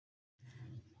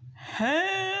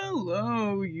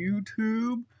Hello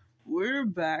YouTube, we're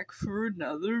back for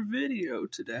another video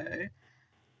today.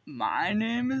 My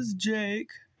name is Jake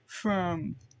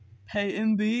from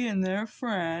Peyton B and their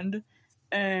friend,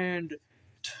 and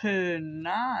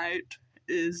tonight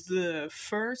is the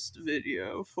first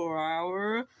video for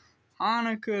our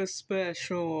Hanukkah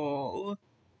special.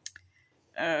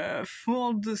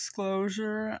 Full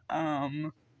disclosure,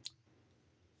 I'm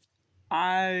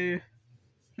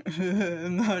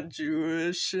not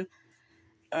Jewish.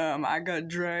 I got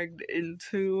dragged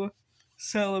into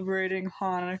celebrating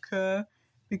Hanukkah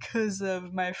because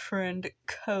of my friend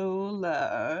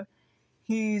Cola.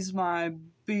 He's my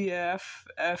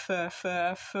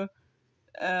BFFFLF.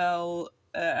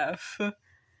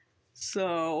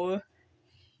 So,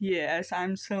 yes,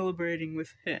 I'm celebrating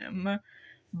with him.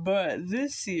 But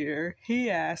this year, he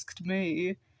asked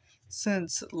me,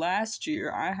 since last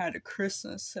year I had a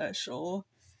Christmas special,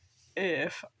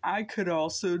 if I could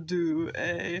also do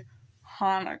a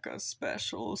Hanukkah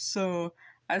special. So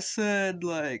I said,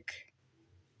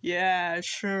 yeah,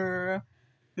 sure.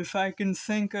 If I can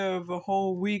think of a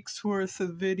whole week's worth of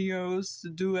videos to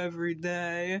do every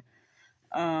day,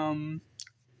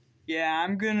 yeah,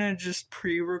 I'm gonna just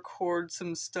pre-record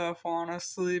some stuff,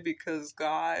 honestly, because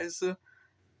guys,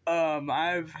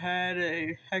 I've had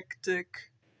a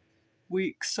hectic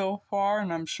week so far,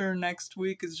 and I'm sure next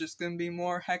week is just gonna be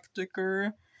more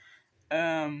hecticer.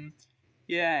 Yeah,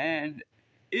 and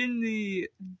in the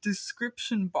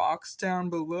description box down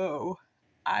below,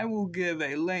 I will give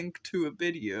a link to a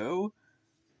video,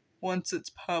 once it's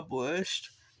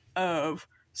published, of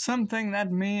something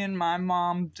that me and my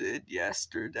mom did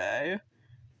yesterday.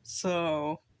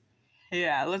 So,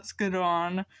 yeah, let's get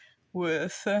on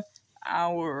with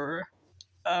our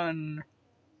unboxing,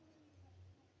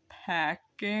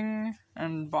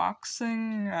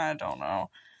 I don't know.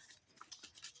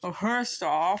 Well, first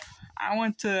off, I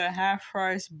went to Half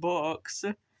Price Books,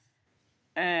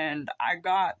 and I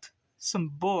got some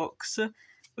books,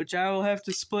 which I will have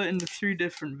to split into 3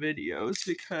 different videos,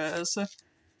 because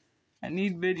I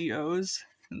need videos.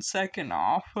 And second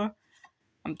off,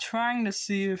 I'm trying to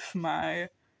see if my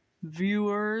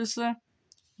viewers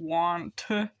want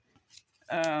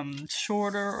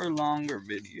shorter or longer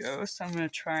videos. So I'm gonna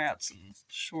try out some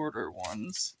shorter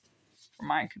ones for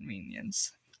my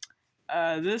convenience.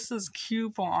 This is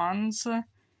coupons.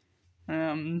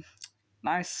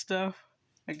 Nice stuff,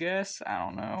 I guess. I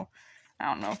don't know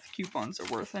if coupons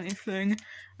are worth anything.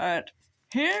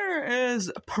 Here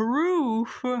is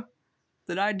proof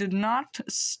that I did not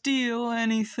steal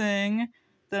anything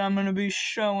that I'm gonna be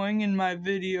showing in my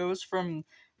videos from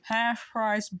Half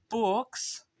Price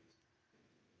Books.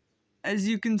 As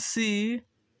you can see,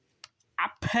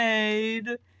 I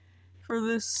paid for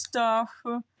this stuff,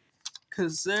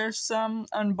 because there's some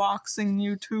unboxing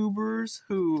YouTubers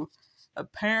who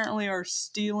apparently are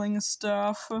stealing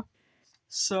stuff.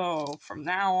 So from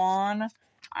now on,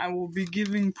 I will be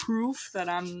giving proof that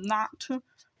I'm not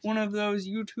one of those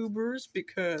YouTubers,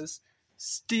 because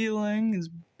stealing is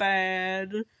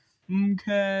bad.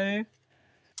 Okay.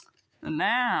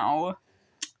 Now,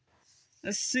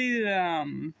 let's see,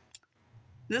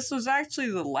 this was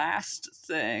actually the last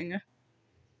thing.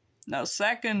 No,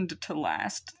 second to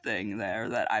last thing there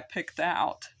that I picked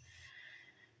out.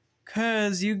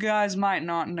 'Cause you guys might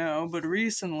not know, but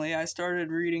recently I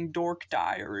started reading Dork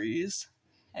Diaries,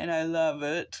 and I love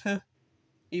it.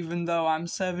 Even though I'm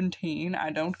 17, I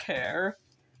don't care.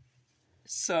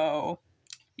 So,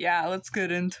 yeah, let's get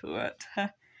into it.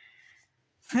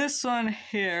 This one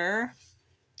here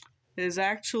is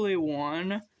actually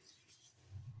one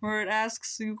where it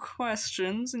asks you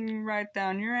questions and you write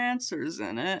down your answers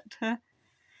in it.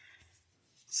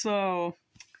 So,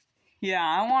 yeah,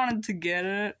 I wanted to get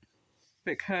it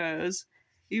because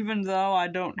even though I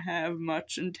don't have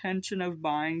much intention of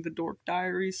buying the Dork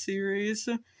Diaries series,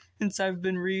 since I've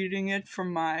been reading it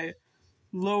from my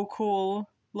local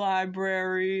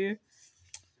library,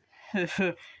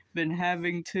 been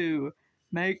having to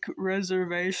make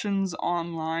reservations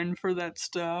online for that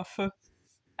stuff.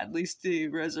 At least the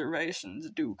reservations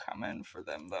do come in for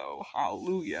them, though.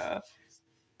 Hallelujah.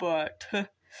 But,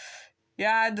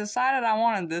 yeah, I decided I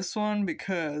wanted this one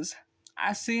because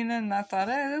I seen it and I thought,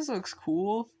 hey, this looks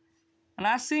cool. And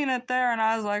I seen it there and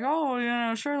I was like,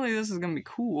 oh, surely this is gonna be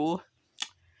cool.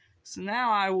 So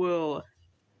now I will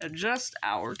adjust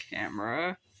our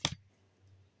camera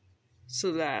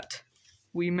so that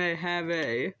we may have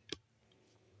a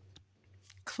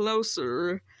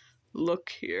closer look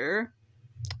here.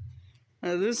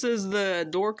 This is the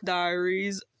Dork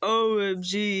Diaries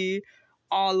OMG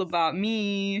All About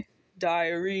Me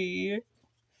diary.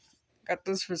 Got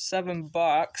this for $7.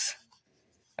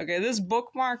 Okay, this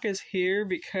bookmark is here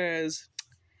because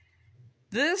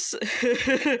this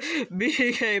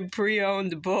being a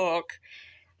pre-owned book,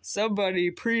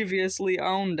 somebody previously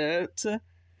owned it.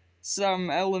 Some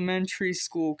elementary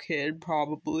school kid,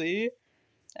 probably.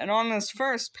 And on this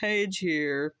first page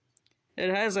here, it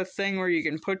has a thing where you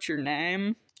can put your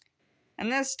name.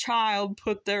 And this child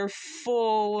put their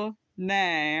full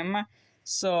name,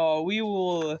 so we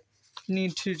will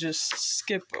need to just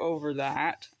skip over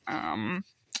that.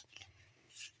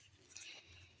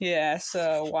 Yeah,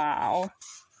 so, wow.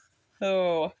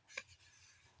 Oh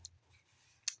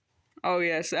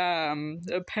yes,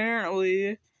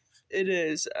 apparently it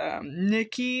is,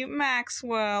 Nikki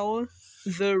Maxwell,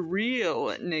 the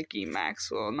real Nikki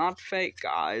Maxwell, not fake,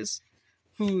 guys,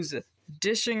 who's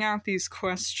dishing out these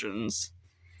questions.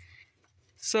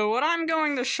 So what I'm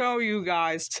going to show you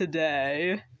guys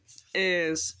today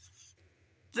is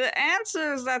the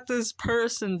answers that this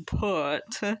person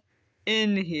put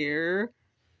in here,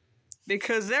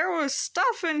 because there was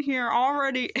stuff in here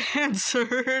already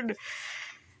answered,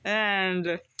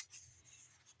 and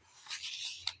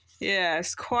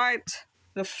yes, quite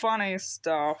the funny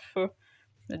stuff.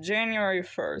 January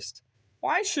 1st.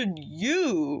 Why should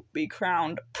you be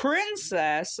crowned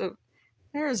princess of...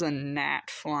 There's a gnat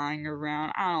flying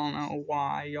around. I don't know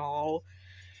why, y'all.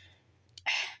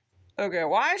 Okay,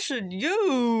 why should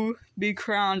you be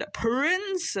crowned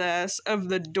princess of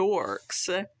the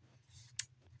dorks?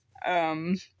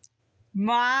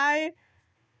 My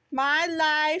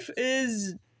life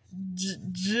is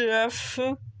Jeff.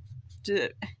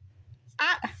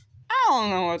 I don't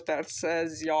know what that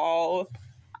says, y'all.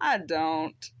 I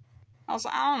don't. Also,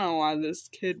 I don't know why this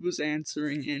kid was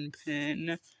answering in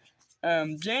pen.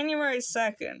 January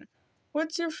 2nd.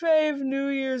 What's your fave New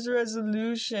Year's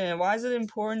resolution? Why is it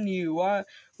important to you? What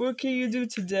can you do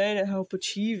today to help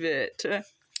achieve it?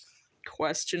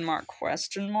 Question mark,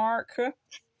 question mark.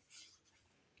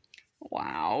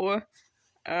 Wow.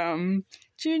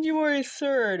 January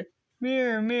 3rd.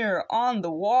 Mirror, mirror on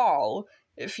the wall.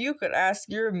 If you could ask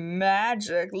your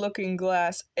magic looking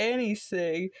glass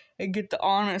anything and get the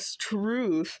honest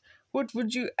truth, what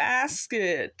would you ask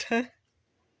it?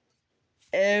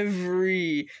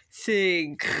 Everything.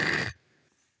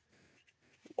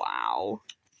 Wow.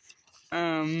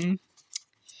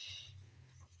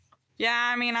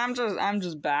 Yeah, I mean, I'm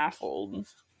just baffled.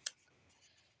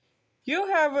 You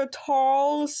have a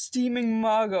tall, steaming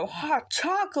mug of hot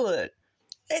chocolate.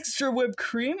 Extra whipped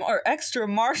cream or extra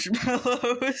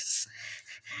marshmallows?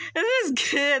 And this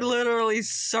kid literally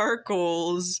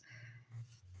circles,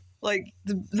 like,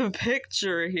 the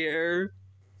picture here.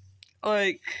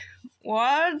 Like,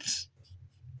 what?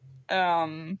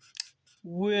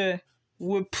 We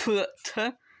put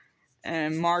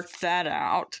and marked that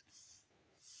out.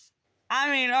 I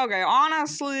mean, okay,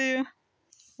 honestly,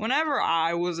 whenever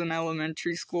I was in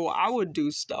elementary school, I would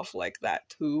do stuff like that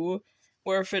too.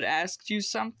 Where if it asked you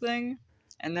something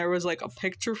and there was like a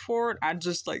picture for it, I'd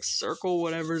just like circle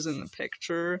whatever's in the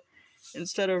picture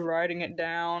instead of writing it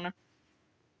down.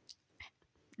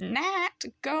 Nat,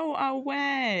 go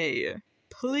away.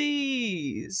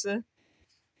 Please.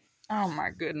 Oh my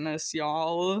goodness,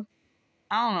 y'all.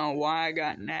 I don't know why I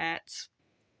got gnats.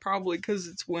 Probably because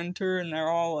it's winter and they're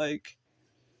all like...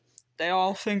 They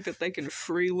all think that they can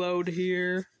freeload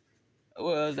here.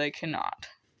 Well, they cannot.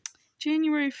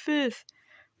 January 5th.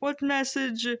 What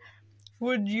message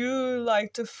would you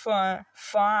like to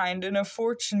find in a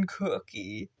fortune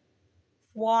cookie?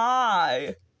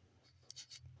 Why?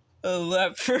 A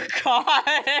leprechaun.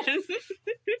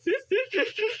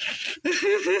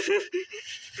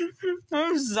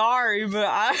 I'm sorry, but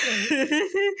I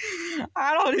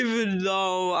don't even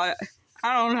know. I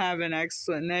don't have an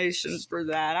explanation for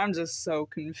that. I'm just so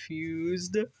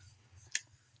confused.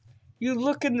 You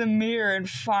look in the mirror and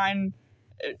find...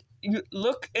 You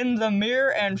look in the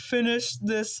mirror and finish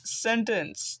this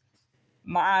sentence.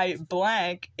 My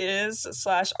blank is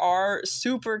 /r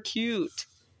super cute.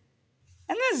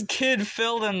 And this kid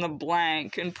filled in the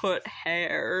blank and put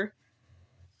hair.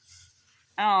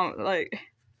 Like,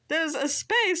 there's a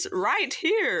space right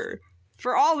here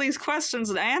for all these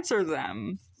questions to answer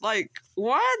them. Like,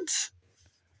 what?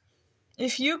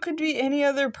 If you could be any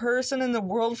other person in the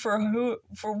world for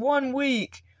 1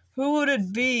 week, who would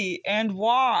it be and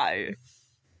why?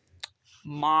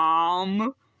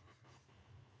 Mom.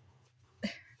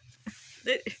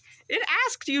 It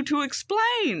asked you to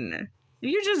explain.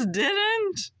 You just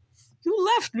didn't?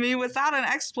 You left me without an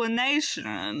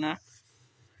explanation.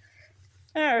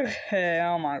 Okay,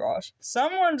 oh my gosh.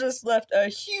 Someone just left a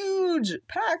huge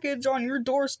package on your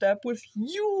doorstep with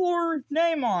your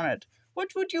name on it. What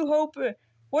do you hope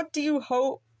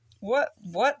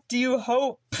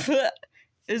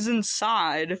is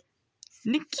inside?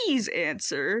 Nikki's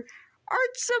answer,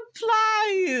 art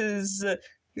supplies.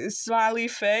 Smiley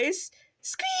face.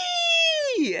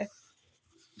 Squee!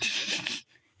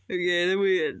 Okay,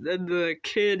 then the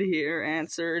kid here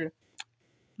answered,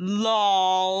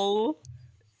 lol.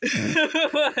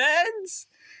 What?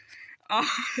 Uh,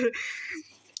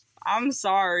 I'm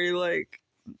sorry, like,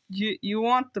 you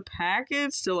want the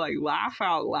package to, like, laugh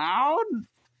out loud?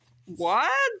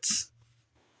 What?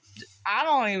 I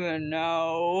don't even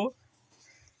know.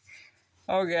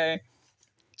 Okay,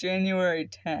 January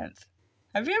 10th.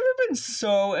 Have you ever been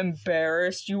so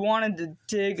embarrassed you wanted to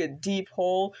dig a deep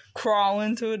hole, crawl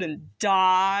into it, and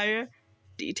die?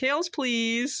 Details,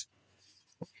 please.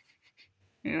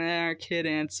 And then our kid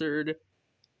answered,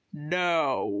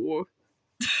 no.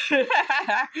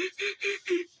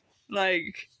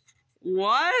 Like,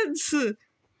 what?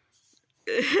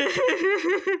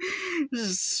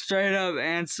 Just straight up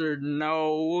answered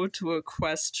no to a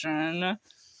question.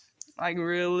 Like,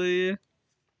 really?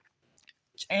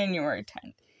 January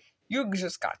 10th. You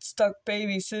just got stuck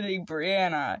babysitting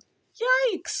Brianna.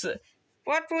 Yikes!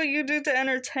 What will you do to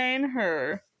entertain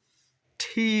her?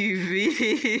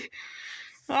 TV.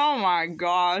 Oh my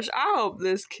gosh, I hope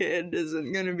this kid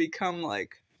isn't gonna become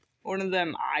like one of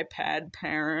them iPad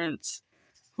parents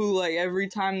who, like, every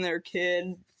time their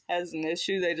kid has an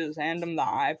issue, they just hand them the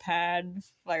iPad.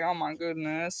 Like, oh my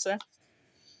goodness.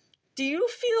 Do you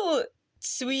feel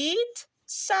sweet,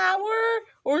 sour,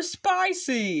 or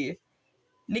spicy?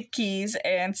 Nikki's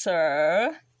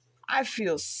answer, I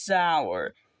feel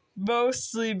sour,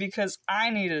 mostly because I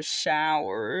need a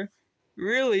shower.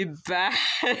 Really bad.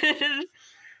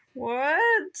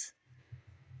 What?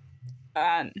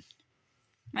 Man,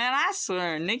 I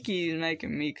swear, Nikki's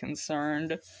making me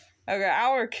concerned. Okay,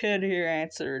 our kid here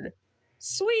answered,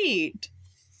 sweet.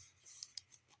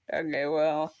 Okay,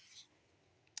 well,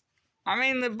 I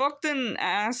mean, the book didn't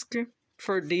ask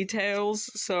for details,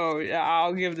 so yeah,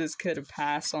 I'll give this kid a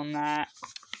pass on that.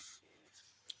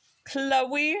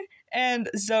 Chloe and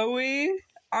Zoe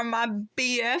are my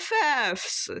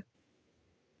BFFs.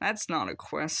 That's not a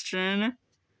question.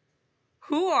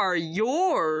 Who are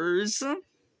yours? Okay,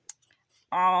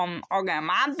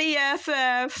 my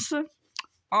BFFs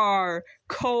are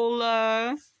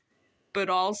Cola, but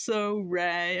also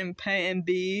Ray and Pay and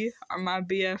B are my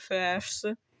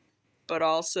BFFs, but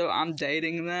also I'm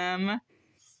dating them.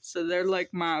 So they're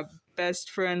like my best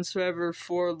friends forever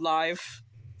for life,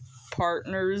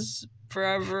 partners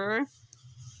forever.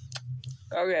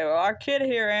 Okay, well, our kid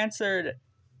here answered,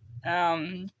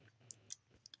 can't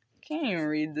even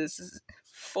read this.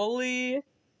 Fully,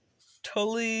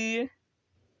 Tully,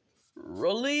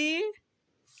 Rully?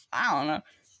 I don't know.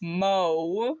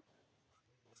 Mo.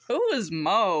 Who is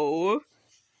Mo?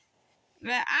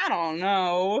 Man, I don't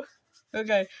know.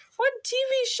 Okay, what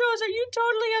TV shows are you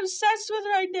totally obsessed with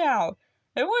right now?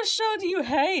 And what show do you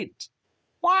hate?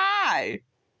 Why?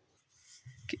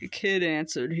 Kid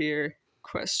answered here.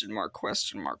 Question mark,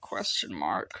 question mark, question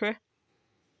mark.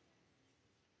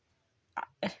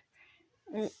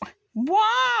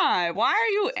 Why? Why are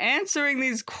you answering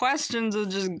these questions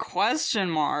with just question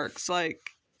marks? Like,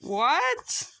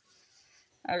 what?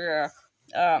 Okay.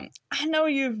 I know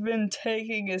you've been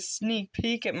taking a sneak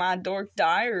peek at my Dork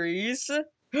Diaries.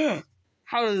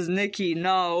 How does Nikki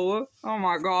know? Oh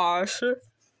my gosh.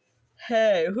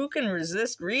 Hey, who can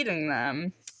resist reading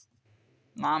them?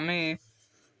 Not me.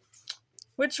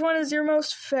 Which one is your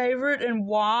most favorite and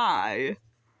why?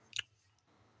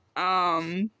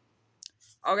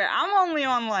 Okay, I'm only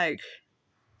on like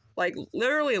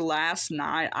literally last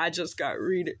night I just got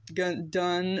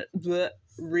done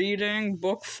reading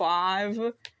book 5,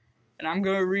 and I'm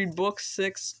gonna read book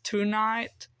 6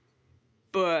 tonight,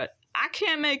 but I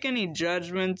can't make any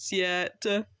judgments yet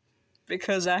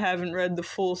because I haven't read the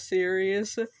full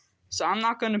series, so I'm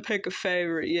not gonna pick a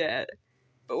favorite yet,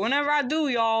 but whenever I do,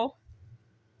 y'all,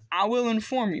 I will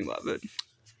inform you of it.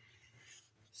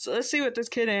 So let's see what this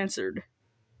kid answered.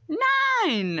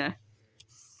 9!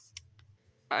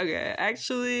 Okay,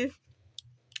 actually,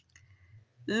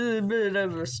 this is a bit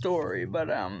of a story, but,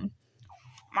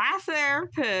 my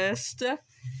therapist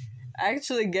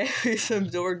actually gave me some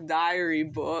Dork Diary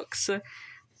books,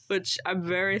 which I'm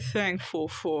very thankful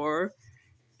for,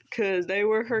 because they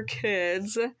were her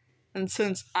kids, and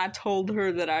since I told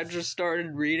her that I just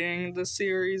started reading the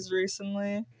series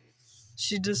recently,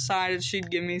 she decided she'd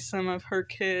give me some of her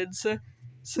kids,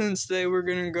 since they were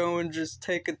gonna go and just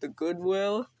take it to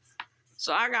Goodwill.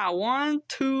 So I got 1,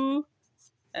 2,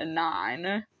 and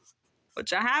 9,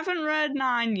 which I haven't read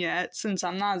 9 yet since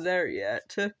I'm not there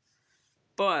yet.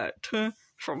 But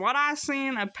from what I've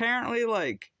seen, apparently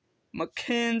like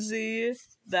Mackenzie,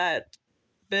 that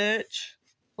bitch,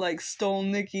 like stole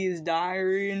Nikki's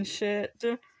diary and shit.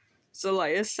 So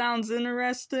like it sounds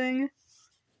interesting,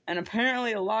 and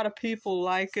apparently a lot of people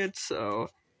like it, so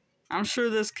I'm sure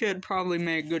this kid probably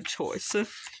made a good choice.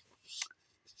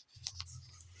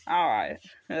 Alright,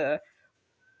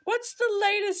 what's the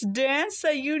latest dance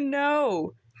that you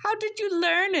know? How did you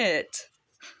learn it?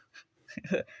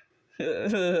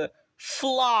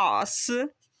 Floss.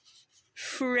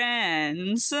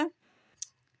 Friends.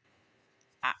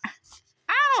 I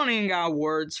don't even got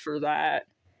words for that.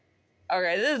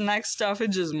 Okay, this next stuff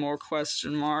is just more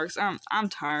question marks. I'm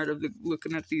tired of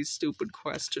looking at these stupid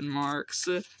question marks.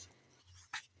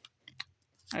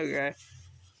 Okay.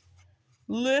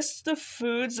 List the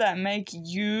foods that make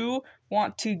you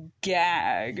want to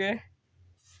gag.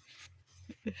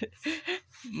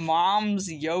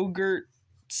 Mom's yogurt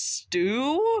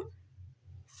stew?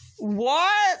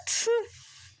 What?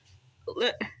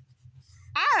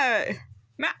 I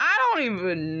don't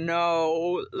even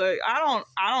know. Like, I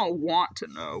don't want to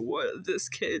know what this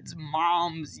kid's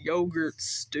mom's yogurt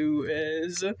stew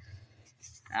is.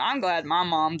 I'm glad my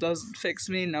mom doesn't fix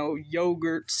me no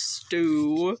yogurt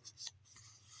stew.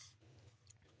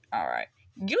 Alright.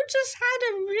 You just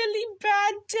had a really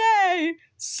bad day,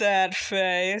 sad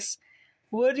face.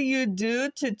 What do you do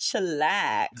to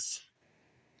chillax?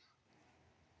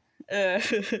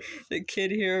 The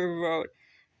kid here wrote,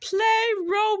 play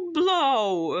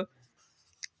Roblo.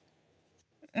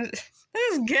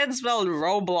 This kid spelled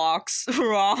Roblox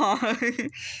wrong.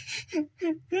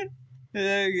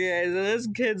 Okay, so this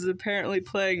kid's apparently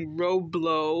playing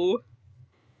Roblo.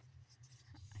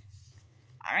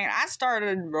 I mean, I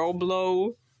started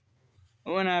Roblo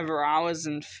whenever I was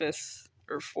in 5th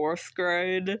or 4th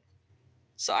grade.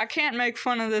 So I can't make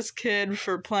fun of this kid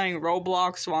for playing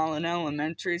Roblox while in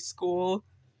elementary school.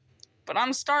 But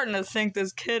I'm starting to think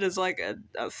this kid is like a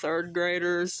 3rd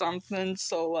grader or something.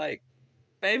 So like,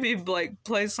 maybe like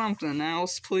play something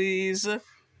else, please.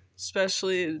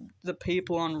 Especially the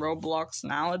people on Roblox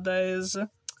nowadays.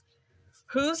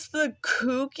 Who's the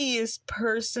kookiest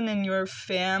person in your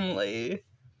family?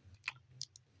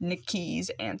 Nikki's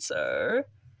answer.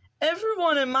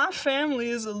 Everyone in my family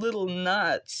is a little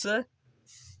nuts.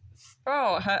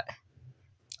 Oh,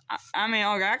 I mean,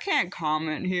 okay, I can't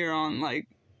comment here on, like,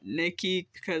 Nikki,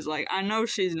 because, like, I know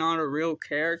she's not a real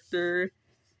character.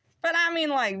 But, I mean,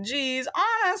 like, geez,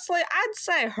 honestly, I'd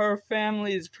say her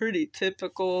family is pretty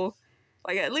typical.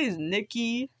 Like, at least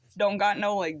Nikki don't got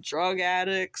no, like, drug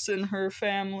addicts in her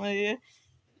family.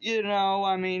 You know,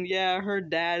 I mean, yeah, her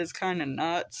dad is kind of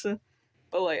nuts.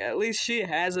 But, like, at least she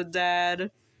has a dad.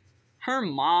 Her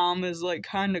mom is, like,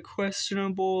 kind of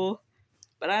questionable.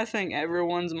 But I think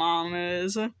everyone's mom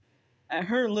is. And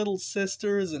her little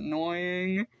sister is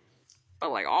annoying.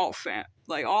 But, like, all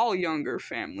younger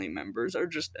family members are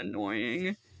just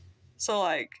annoying. So,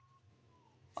 like,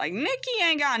 Nikki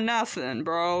ain't got nothing,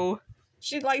 bro.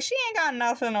 She ain't got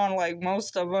nothing on, like,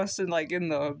 most of us in the, like,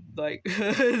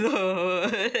 the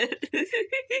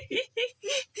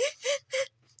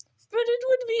But it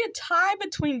would be a tie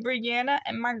between Brianna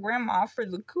and my grandma for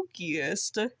the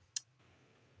kookiest.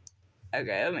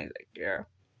 Okay, let me think here.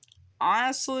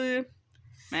 Honestly,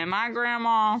 man, my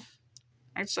grandma,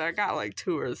 actually, I got, like,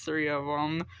 2 or 3 of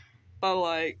them. But,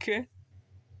 like,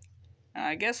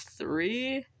 I guess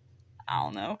 3? I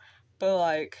don't know. But,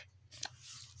 like,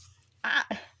 I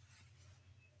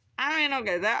mean,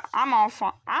 okay, I'm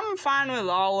fine with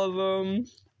all of them.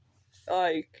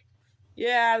 Like,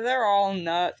 yeah, they're all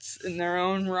nuts in their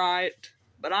own right,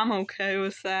 but I'm okay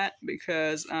with that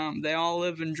because, they all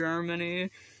live in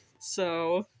Germany,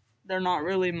 so they're not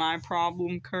really my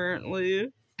problem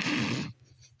currently.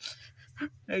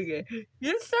 Okay,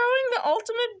 you're throwing the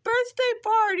ultimate birthday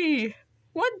party!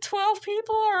 What 12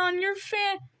 people are on your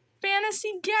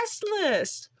fantasy guest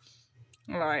list?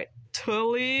 Alright,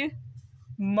 Tully,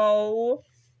 Mo,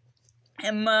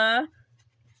 Emma,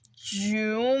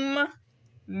 Joom,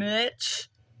 Mitch,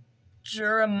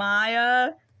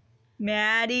 Jeremiah,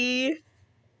 Maddie,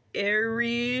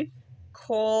 Ari,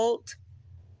 Colt,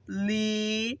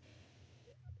 Lee,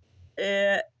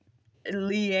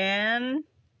 Leanne,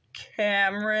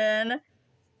 Cameron,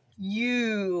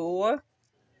 you.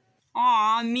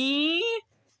 Aw, me?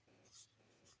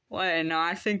 Wait, no,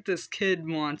 I think this kid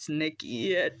wants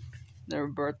Nikki at their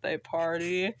birthday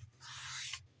party.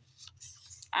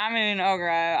 I mean,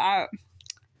 okay,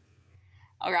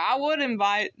 Okay, I would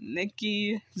invite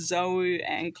Nikki, Zoe,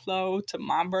 and Chloe to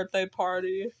my birthday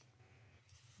party,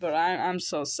 but I'm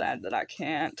so sad that I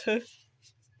can't.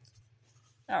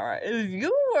 Alright, if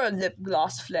you were a lip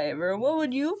gloss flavor, what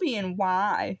would you be and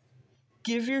why?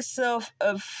 Give yourself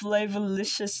a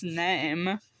flavorlicious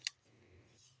name.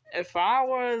 If I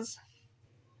was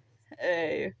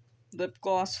a lip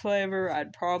gloss flavor,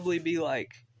 I'd probably be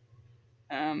like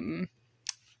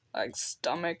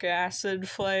stomach acid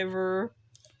flavor.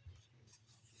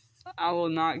 I will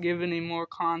not give any more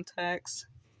context.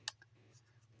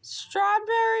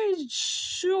 Strawberry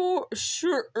short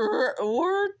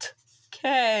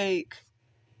cake.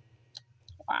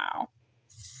 Wow.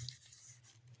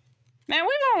 Man,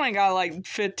 we've only got like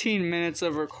 15 minutes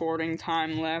of recording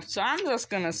time left, so I'm just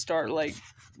gonna start like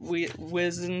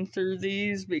whizzing through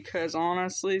these because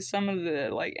honestly, some of the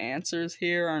like answers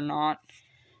here are not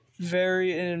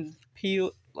very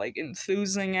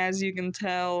enthusing, as you can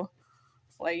tell.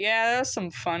 Like, yeah, there's some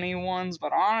funny ones,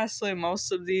 but honestly,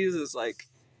 most of these is like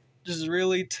just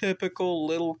really typical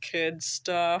little kid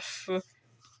stuff.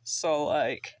 So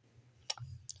like,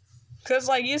 cause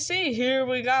like you see here,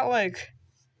 we got like,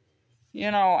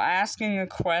 you know, asking a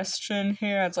question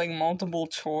here. It's like multiple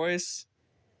choice,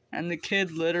 and the kid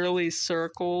literally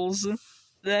circles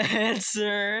the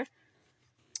answer.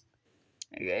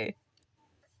 Okay.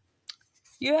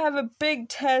 You have a big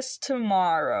test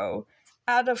tomorrow.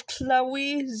 Out of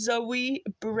Chloe, Zoe,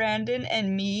 Brandon,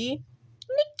 and me,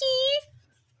 Nikki,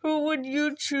 who would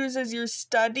you choose as your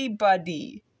study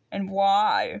buddy, and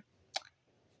why?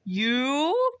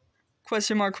 You?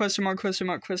 Question mark, question mark, question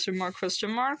mark, question mark,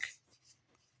 question mark.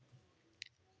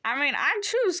 I mean, I'd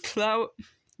choose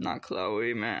not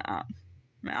Chloe, man.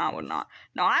 I would not.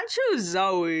 No, I'd choose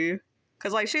Zoe,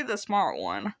 cause like she's the smart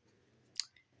one.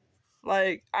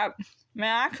 Like I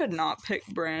could not pick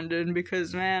Brandon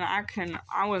because man, I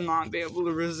would not be able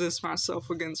to resist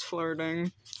myself against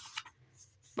flirting.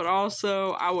 But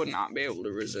also, I would not be able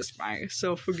to resist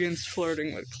myself against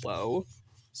flirting with Chloe.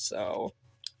 So,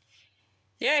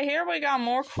 yeah, here we got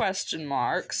more question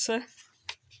marks. Oh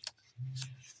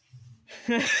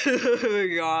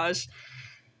gosh.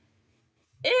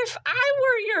 If I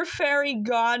were your fairy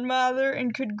godmother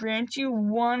and could grant you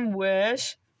one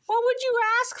wish, what would you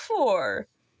ask for?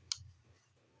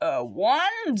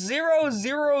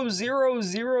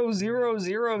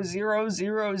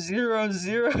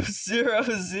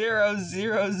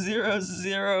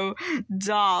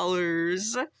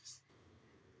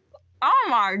 Oh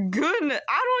my goodness,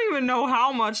 I don't even know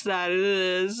how much that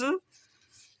is.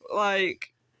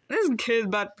 Like, this kid's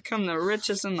about to become the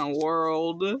richest in the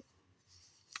world.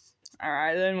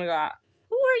 Alright, then we got,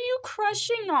 who are you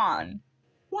crushing on?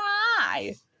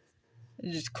 Why?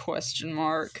 Just question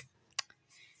mark.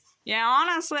 Yeah,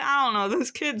 honestly, I don't know.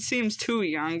 This kid seems too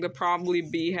young to probably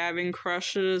be having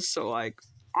crushes, so, like,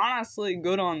 honestly,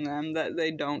 good on them that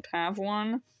they don't have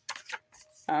one.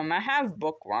 I have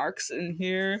bookmarks in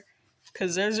here,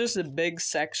 because there's just a big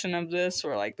section of this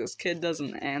where, like, this kid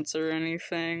doesn't answer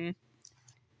anything.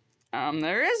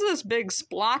 There is this big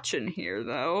splotch in here,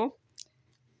 though.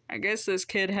 I guess this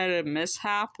kid had a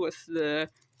mishap with the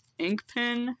ink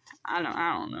pen. I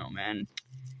don't know, man.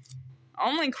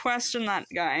 Only question that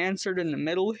got answered in the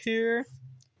middle here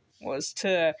was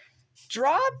to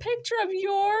draw a picture of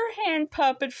your hand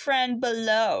puppet friend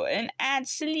below and add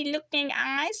silly looking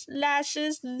eyes,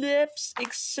 lashes, lips,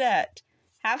 etc.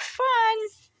 Have fun!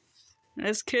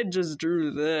 This kid just drew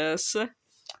this.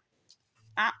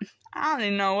 I don't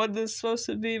even know what this is supposed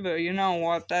to be, but you know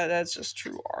what? That's just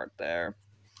true art there.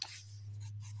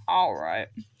 Alright.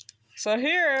 So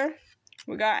here,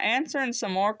 we got answering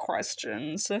some more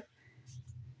questions.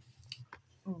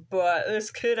 But this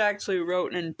kid actually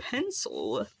wrote in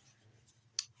pencil.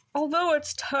 Although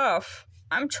it's tough,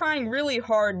 I'm trying really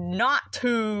hard not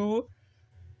to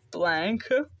blank.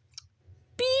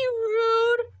 Be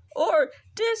rude or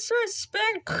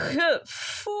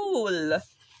disrespectful.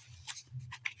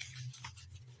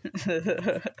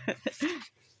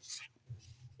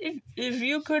 If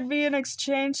you could be an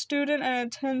exchange student and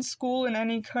attend school in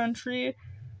any country,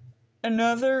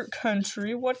 another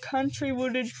country, what country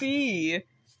would it be?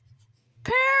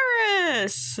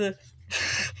 Paris!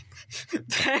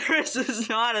 Paris is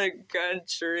not a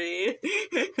country.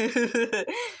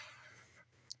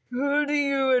 Who do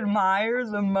you admire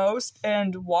the most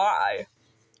and why?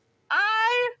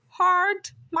 I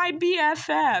heart my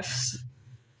BFFs.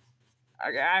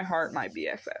 Okay, I heart my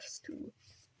BFFs too.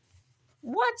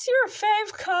 What's your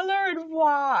fave color and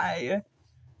why?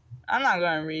 I'm not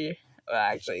gonna read it. Well,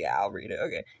 actually, yeah, I'll read it.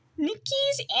 Okay.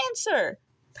 Nikki's answer.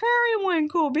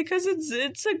 Periwinkle, because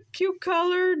it's a cute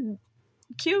colored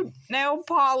cute nail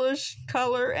polish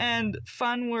color and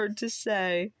fun word to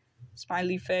say.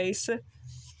 Smiley face.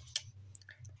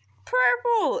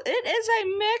 Purple. It is a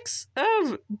mix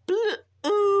of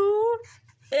blue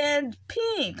and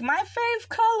pink. My fave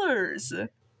colors.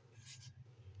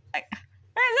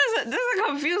 This is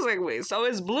confusing me. So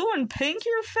is blue and pink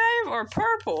your fave or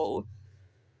purple?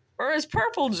 Or is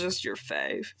purple just your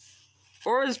fave?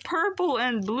 Or is purple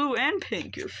and blue and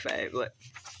pink your fave? Like,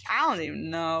 I don't even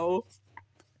know.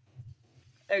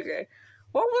 Okay.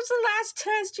 What was the last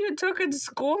test you took in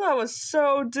school that was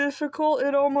so difficult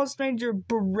it almost made your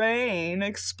brain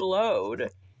explode?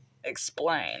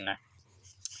 Explain.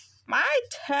 My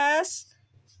test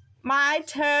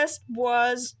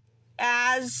was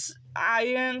as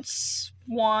science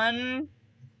 1.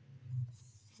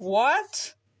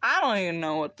 What? I don't even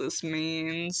know what this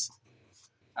means.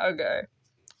 Okay.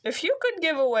 If you could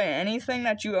give away anything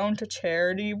that you own to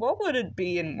charity, what would it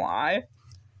be and why?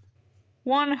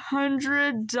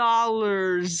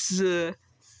 $100.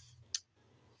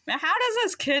 Man, how does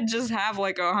this kid just have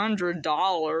like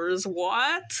 $100?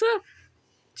 What?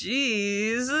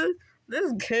 Jeez.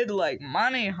 This kid like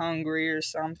money hungry or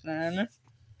something.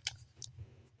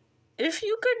 If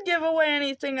you could give away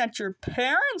anything that your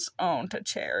parents own to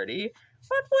charity,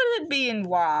 what would it be and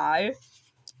why?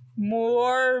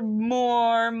 More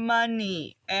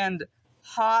money and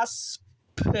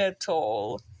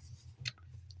hospital.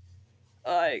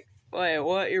 Like, wait,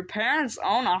 what? Your parents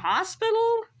own a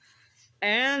hospital?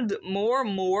 And more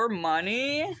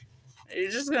money?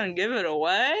 You're just gonna give it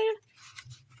away?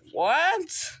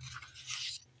 What?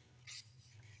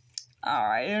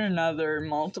 Alright, another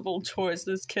multiple choice.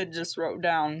 This kid just wrote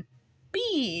down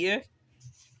B.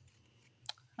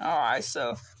 Alright,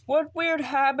 so what weird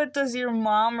habit does your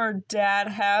mom or dad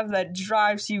have that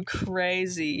drives you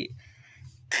crazy?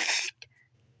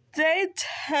 They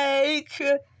take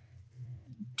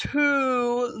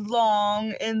too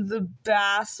long in the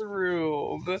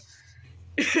bathroom.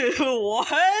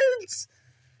 What?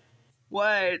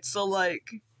 Wait, so like,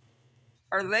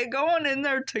 are they going in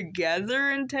there together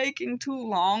and taking too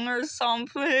long or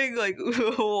something? Like,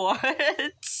 what?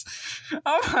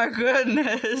 Oh my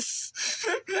goodness.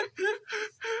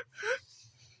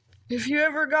 If you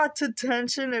ever got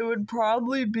detention, it would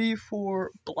probably be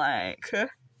for blank.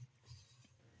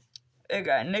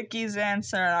 Okay, Nikki's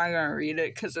answer, and I'm gonna read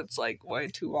it because it's like way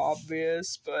too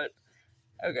obvious, but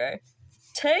okay.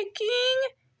 Talking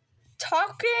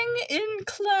in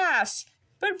class,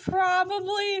 but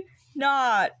probably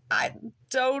not. I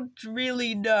don't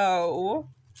really know.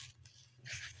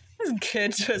 This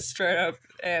kid just straight up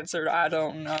answered, I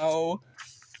don't know.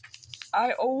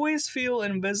 I always feel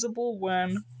invisible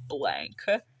when blank.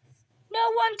 No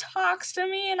one talks to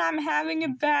me and I'm having a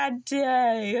bad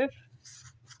day.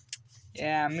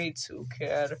 Yeah, me too,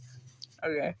 kid.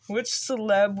 Okay, which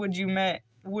celeb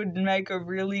would make a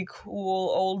really cool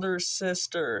older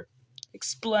sister?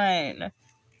 Explain.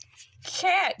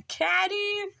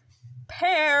 Katy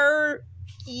Perry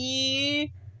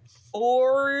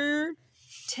or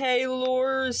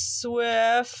Taylor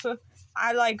Swift.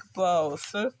 I like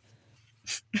both.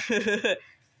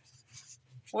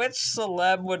 Which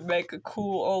celeb would make a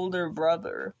cool older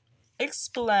brother?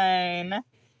 Explain.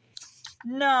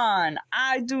 None.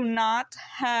 I do not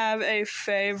have a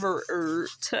favorite.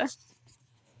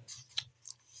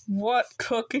 What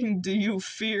cooking do you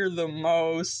fear the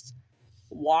most?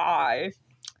 Why?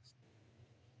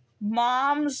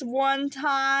 Mom's one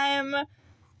time,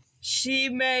 she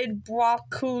made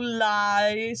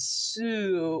broccoli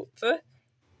soup.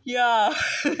 Yeah.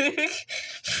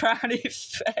 Frowny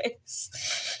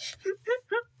face.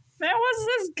 Man, what's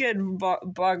this kid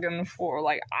bugging for?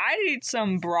 Like, I'd eat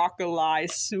some broccoli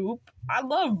soup. I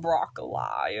love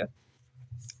broccoli.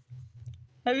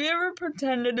 Have you ever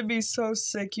pretended to be so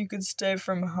sick you could stay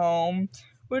from home?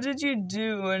 What did you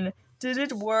do, and did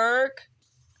it work?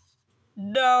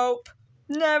 Nope.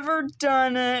 Never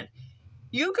done it.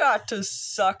 You got to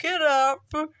suck it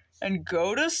up and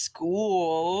go to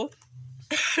school.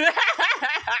 Okay,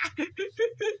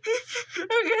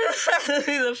 that's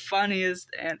the funniest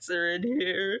answer in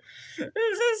here.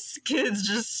 This kid's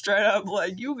just straight up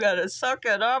like, you gotta suck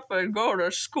it up and go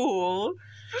to school.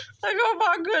 Like, oh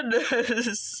my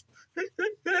goodness.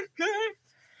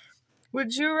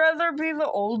 Would you rather be the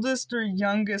oldest or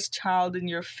youngest child in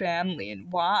your family, and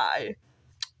why?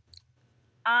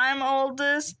 I'm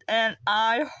oldest and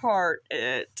I heart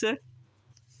it.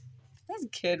 This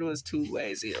kid was too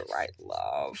lazy to write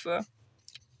love.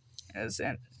 And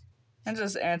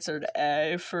just answered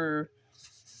A for...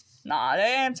 Nah,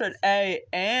 they answered A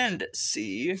and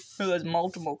C. There's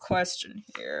multiple question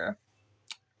here.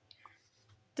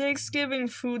 Thanksgiving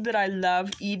food that I love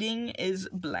eating is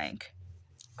blank.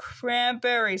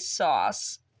 Cranberry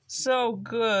sauce. So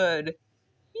good.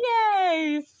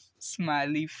 Yay!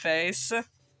 Smiley face.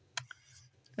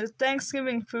 The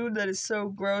Thanksgiving food that is so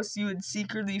gross you would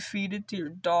secretly feed it to your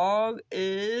dog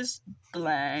is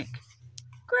blank.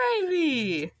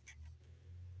 Gravy!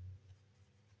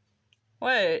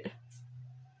 Wait.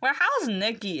 Well, how's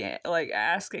Nikki,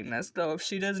 asking this, though, if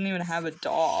she doesn't even have a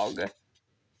dog?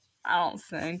 I don't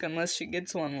think, unless she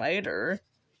gets one later.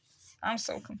 I'm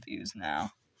so confused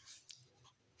now.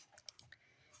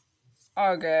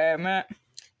 Okay, man.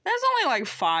 There's only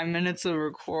 5 minutes of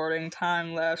recording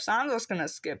time left, so I'm just gonna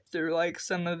skip through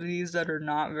some of these that are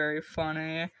not very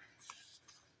funny.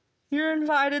 You're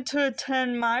invited to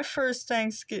attend my first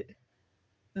Thanksgiving.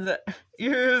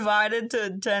 You're invited to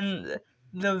attend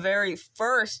the very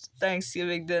first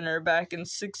Thanksgiving dinner back in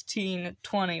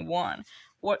 1621.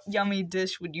 What yummy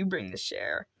dish would you bring to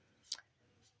share?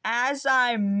 As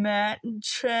I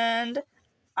mentioned,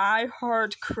 I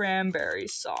heart cranberry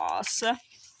sauce.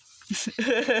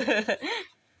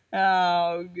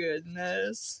 Oh,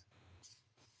 goodness.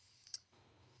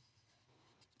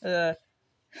 All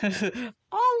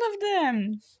of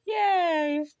them!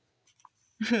 Yay!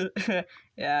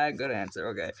 Yeah, good answer,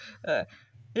 okay.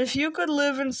 If you could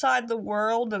live inside the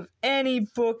world of any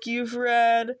book you've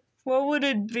read, what would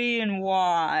it be and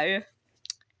why?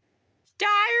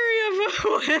 Diary of a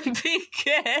Wimpy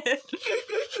Kid.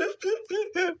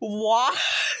 Why?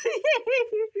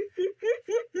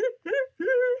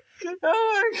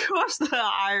 Oh my gosh, the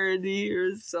irony here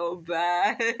is so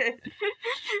bad.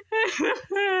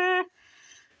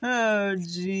 Oh,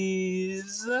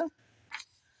 jeez.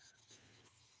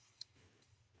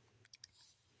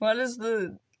 What is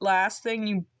the last thing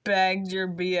you begged your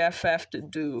BFF to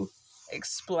do?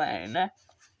 Explain.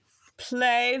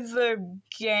 Play the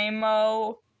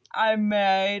game-o I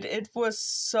made. It was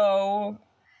so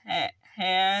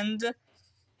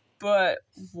but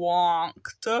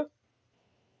wonked.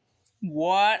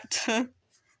 What?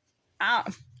 I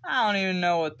don't even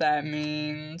know what that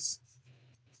means.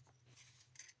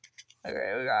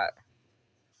 Okay, we got...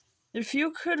 If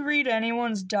you could read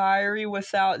anyone's diary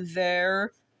without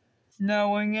their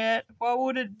knowing it, what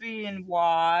would it be and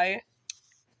why?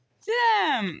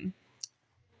 Them!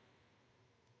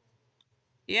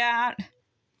 Yeah,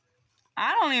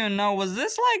 I don't even know. Was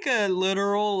this a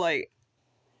literal,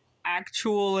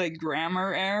 actual,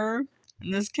 grammar error?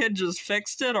 And this kid just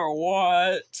fixed it, or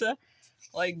what?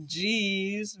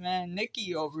 Jeez, man,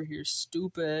 Nikki over here,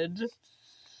 stupid.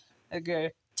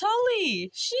 Okay.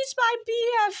 Tully, she's my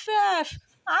BFF.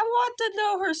 I want to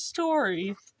know her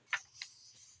story.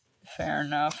 Fair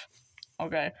enough.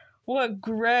 Okay. What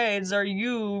grades are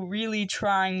you really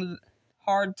trying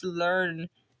hard to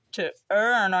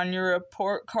earn on your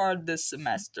report card this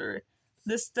semester?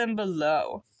 List them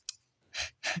below.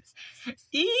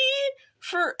 E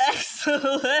for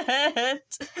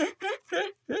excellent.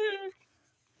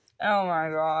 Oh my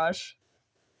gosh.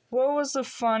 What was the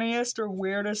funniest or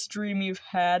weirdest dream you've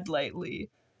had lately?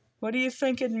 What do you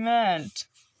think it meant?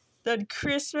 That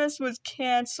Christmas was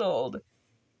canceled.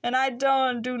 And I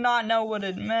do not know what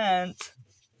it meant.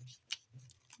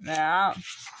 I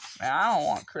don't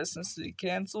want Christmas to be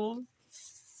canceled.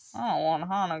 I don't want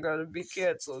Hanukkah to be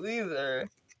canceled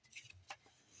either.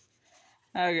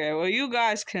 Okay, well, you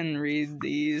guys can read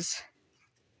these.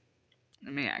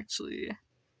 Let me actually...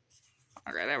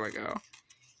 Okay, there we go.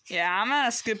 Yeah, I'm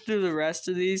gonna skip through the rest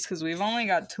of these because we've only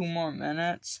got 2 more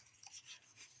minutes.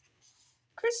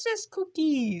 Christmas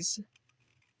cookies.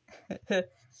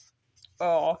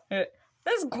 Oh,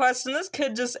 this question, this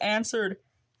kid just answered,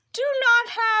 do not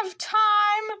have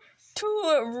time to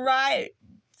write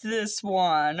this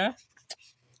one.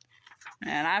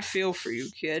 Man, I feel for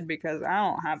you, kid, because I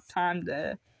don't have time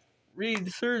to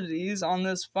read through these on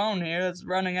this phone here that's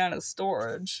running out of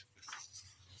storage.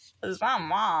 Because my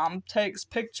mom takes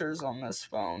pictures on this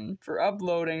phone for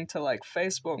uploading to,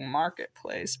 Facebook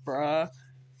Marketplace, bruh.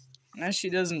 And then she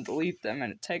doesn't delete them,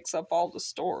 and it takes up all the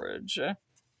storage.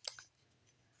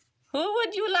 Who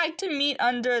would you like to meet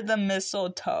under the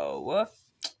mistletoe?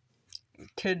 The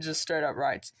kid just straight up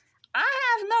writes, I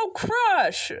have no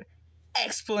crush!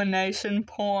 Exclamation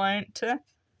point.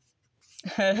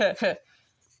 I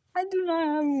do not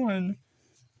have one.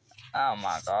 Oh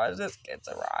my gosh, this kid's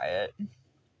a riot.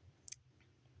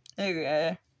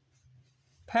 Okay.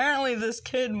 Apparently this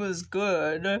kid was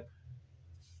good.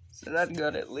 So that's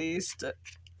good at least. I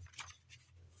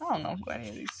don't know if any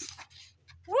of these...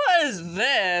 What is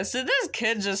this? Did this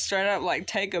kid just straight up,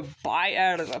 take a bite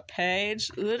out of the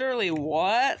page? Literally,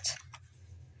 what?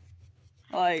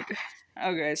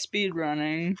 Okay, speed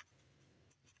running.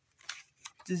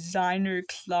 Designer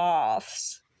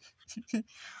cloths.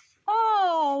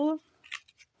 Oh!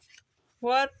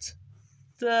 What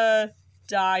the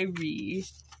diary?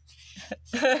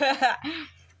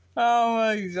 Oh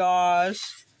my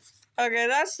gosh. Okay,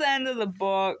 that's the end of the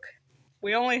book.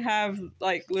 We only have,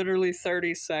 like, literally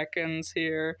 30 seconds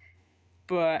here.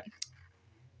 But,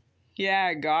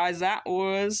 yeah, guys, that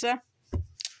was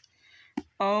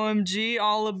OMG,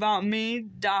 All About Me,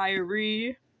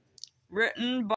 Diary, written by